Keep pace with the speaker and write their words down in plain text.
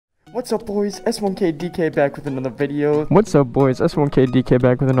What's up, boys? S1KDK back with another video. What's up, boys? S1KDK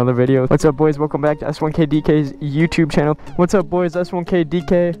back with another video. What's up, boys? Welcome back to S1KDK's YouTube channel. What's up, boys?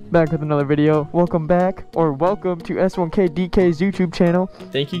 S1KDK back with another video. Welcome back, or welcome to S1KDK's YouTube channel.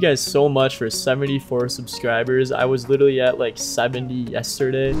 Thank you guys so much for 74 subscribers. I was literally at like 70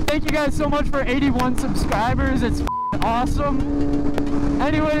 yesterday. Thank you guys so much for 81 subscribers. It's awesome.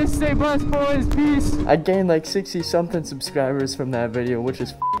 Anyways, stay blessed, boys. Peace. I gained like 60 something subscribers from that video, which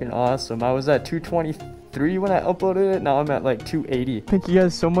is awesome. I was at 223 when I uploaded it. Now I'm at like 280. Thank you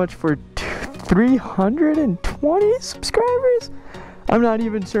guys so much for 320 subscribers. I'm not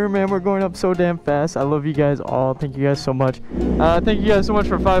even sure, man. We're going up so damn fast. I love you guys all. Thank you guys so much. Thank you guys so much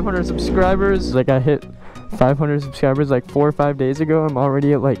for 500 subscribers. Like, I hit 500 subscribers like 4 or 5 days ago. I'm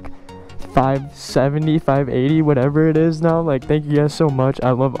already at like 570, 580, whatever it is now. Like, thank you guys so much.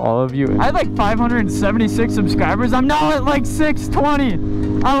 I love all of you. I had like 576 subscribers. I'm now at like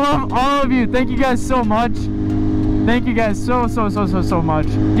 620. I love all of you. Thank you guys so much. Thank you guys so much.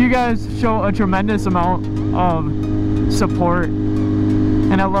 You guys show a tremendous amount of support,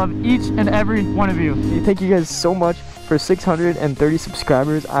 and I love each and every one of you. Thank you guys so much for 630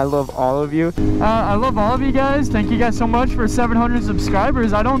 subscribers. I love all of you. I love all of you guys. Thank you guys so much for 700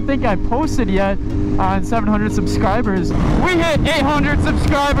 subscribers. I don't think I posted yet on 700 subscribers. We hit 800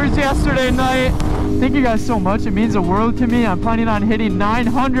 subscribers yesterday night. Thank you guys so much. It means the world to me. I'm planning on hitting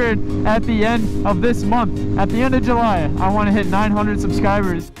 900 at the end of this month. At the end of July, I want to hit 900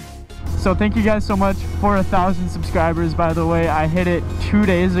 subscribers. So thank you guys so much for 1,000 subscribers, by the way. I hit it 2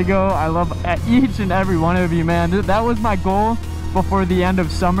 days ago. I love each and every one of you, man. That was my goal before the end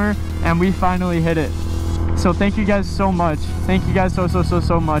of summer, and we finally hit it. So thank you guys so much. Thank you guys so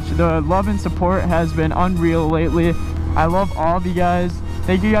much. The love and support has been unreal lately. I love all of you guys.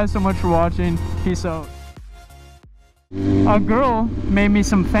 Thank you guys so much for watching. Peace out. A girl made me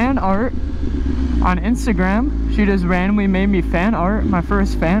some fan art on Instagram. She just randomly made me fan art, my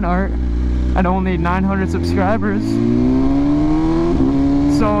first fan art, at only 900 subscribers.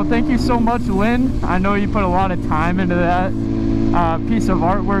 So thank you so much, Lynn. I know you put a lot of time into that piece of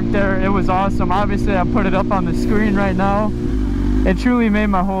artwork there. It was awesome. Obviously, I put it up on the screen right now. It truly made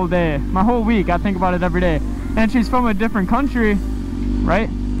my whole day, my whole week. I think about it every day. And she's from a different country, right?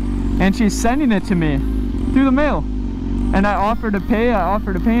 And she's sending it to me through the mail. And I offered to pay,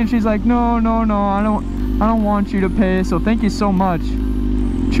 and she's like, no, I don't want you to pay. So thank you so much.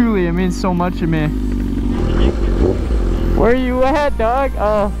 Truly, it means so much to me. Where are you at, dog?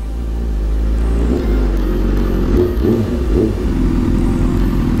 Oh,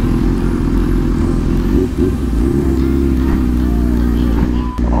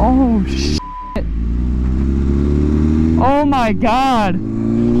 shit. Oh my God.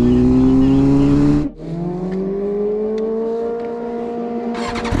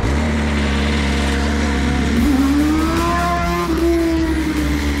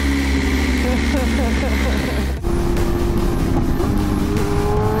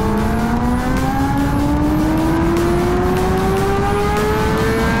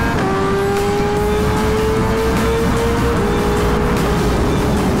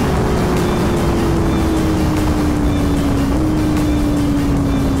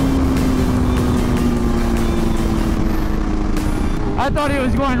 I thought he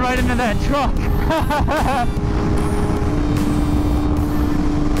was going right into that truck.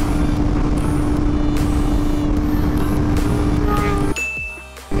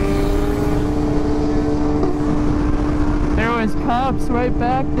 There was cops right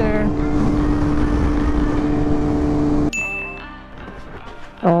back there.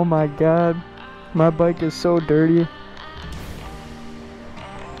 Oh my God, my bike is so dirty.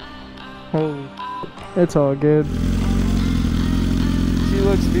 Holy, it's all good. She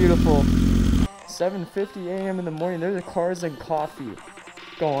looks beautiful. 7:50 a.m. in the morning. There's cars and coffee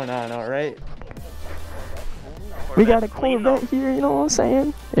going on, alright? We got a Corvette here, you know what I'm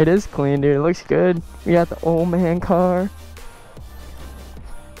saying? It is clean, dude. It looks good. We got the old man car.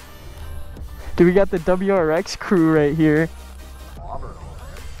 Dude, we got the WRX crew right here.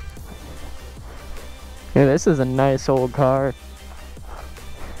 Yeah, this is a nice old car.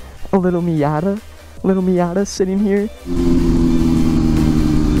 A little Miata sitting here.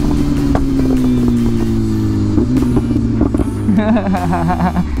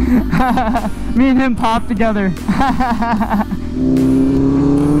 Me and him pop together.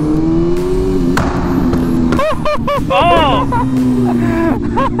 Oh!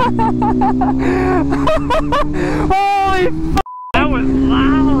 Holy f***! That was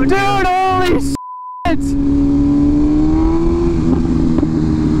loud! Dude, holy shit!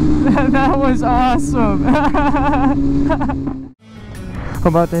 That was awesome. We're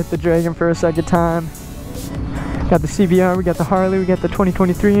about to hit the Dragon for a second time. Got the CBR, we got the Harley, we got the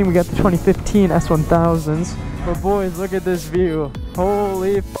 2023, and we got the 2015 S1000s. But boys, look at this view.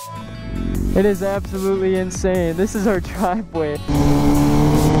 Holy f***. It is absolutely insane. This is our driveway.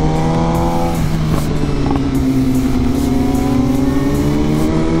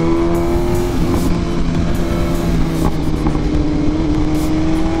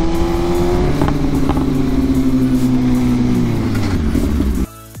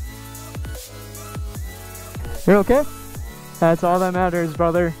 You're okay? That's all that matters,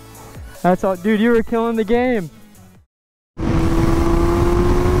 brother. That's all. Dude, you were killing the game.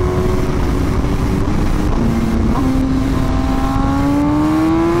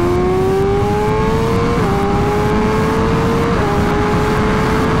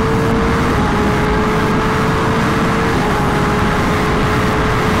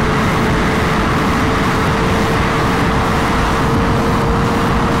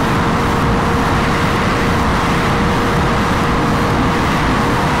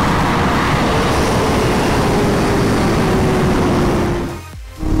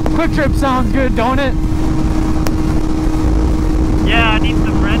 Quick trip sounds good, don't it? Yeah, I need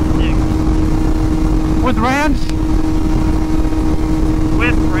some breadsticks. With ranch?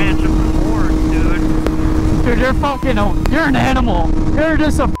 With ranch, of course, dude. Dude, you're fucking, you're an animal. You're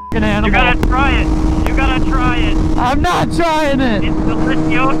just a fucking animal. You gotta try it. You gotta try it. I'm not trying it. It's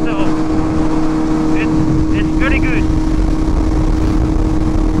delicioso. It's goody good.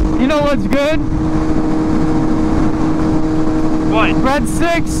 You know what's good? What?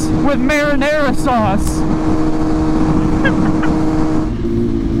 Breadsticks with marinara sauce.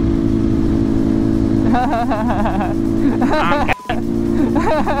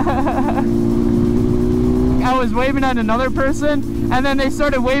 I was waving at another person, and then they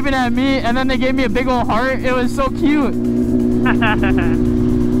started waving at me, and then they gave me a big old heart. It was so cute.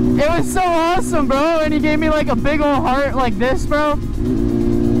 It was so awesome, bro. And he gave me like a big old heart like this, bro.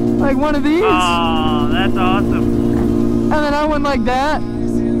 Like one of these. Oh, that's awesome. And then I went like that,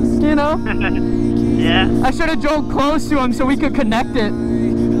 you know? Yeah. I should have drove close to him so we could connect it.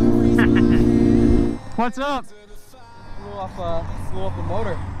 What's up? Blew off a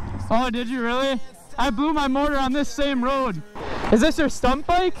motor. Oh, did you really? I blew my motor on this same road. Is this your stunt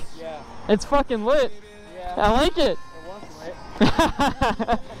bike? Yeah. It's fucking lit. Yeah. I like it. It wants right.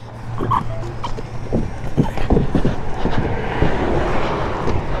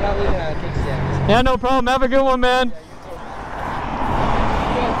 I'm not leaving on a kickstand. Yeah, no problem. Have a good one, man.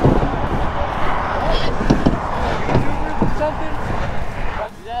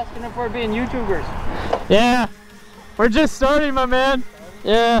 He's asking if we're being YouTubers. Yeah. We're just starting, my man.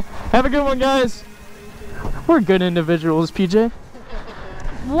 Yeah. Have a good one, guys. We're good individuals, PJ.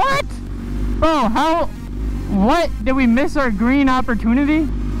 What? Bro, how? What? Did we miss our green opportunity?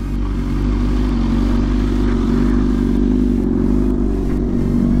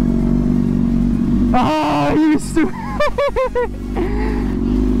 Oh, you stupid.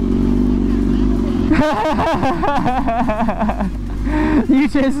 You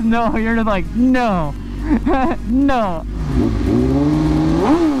just know. You're like, no. No.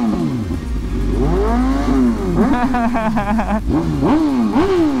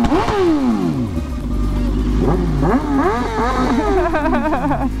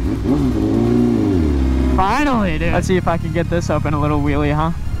 Finally, dude. Let's see if I can get this up in a little wheelie,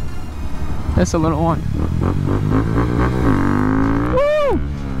 huh? Just a little one. Woo!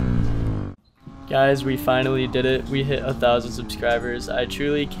 Guys, we finally did it. We hit 1,000 subscribers. I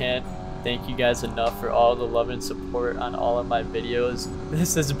truly can't thank you guys enough for all the love and support on all of my videos.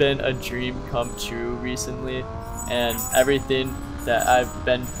 This has been a dream come true recently, and everything that I've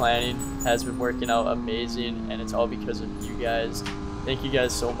been planning has been working out amazing, and it's all because of you guys. Thank you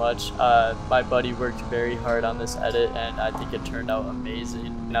guys so much. My buddy worked very hard on this edit, and I think it turned out amazing.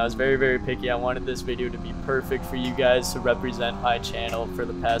 And I was very, very picky. I wanted this video to be perfect for you guys to represent my channel for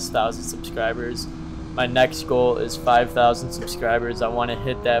the past 1,000 subscribers. My next goal is 5,000 subscribers. I want to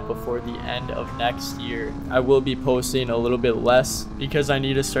hit that before the end of next year. I will be posting a little bit less because I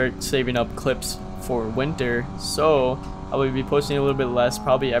need to start saving up clips for winter. So I will be posting a little bit less,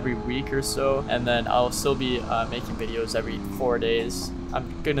 probably every week or so, and then I'll still be making videos every 4 days.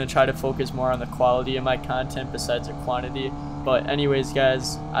 I'm gonna try to focus more on the quality of my content besides the quantity. But anyways,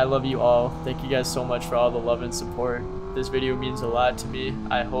 guys, I love you all. Thank you guys so much for all the love and support. This video means a lot to me.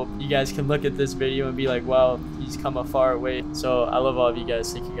 I hope you guys can look at this video and be like, wow, he's come a far way. So I love all of you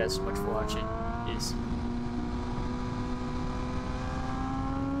guys. Thank you guys so much for watching. Peace.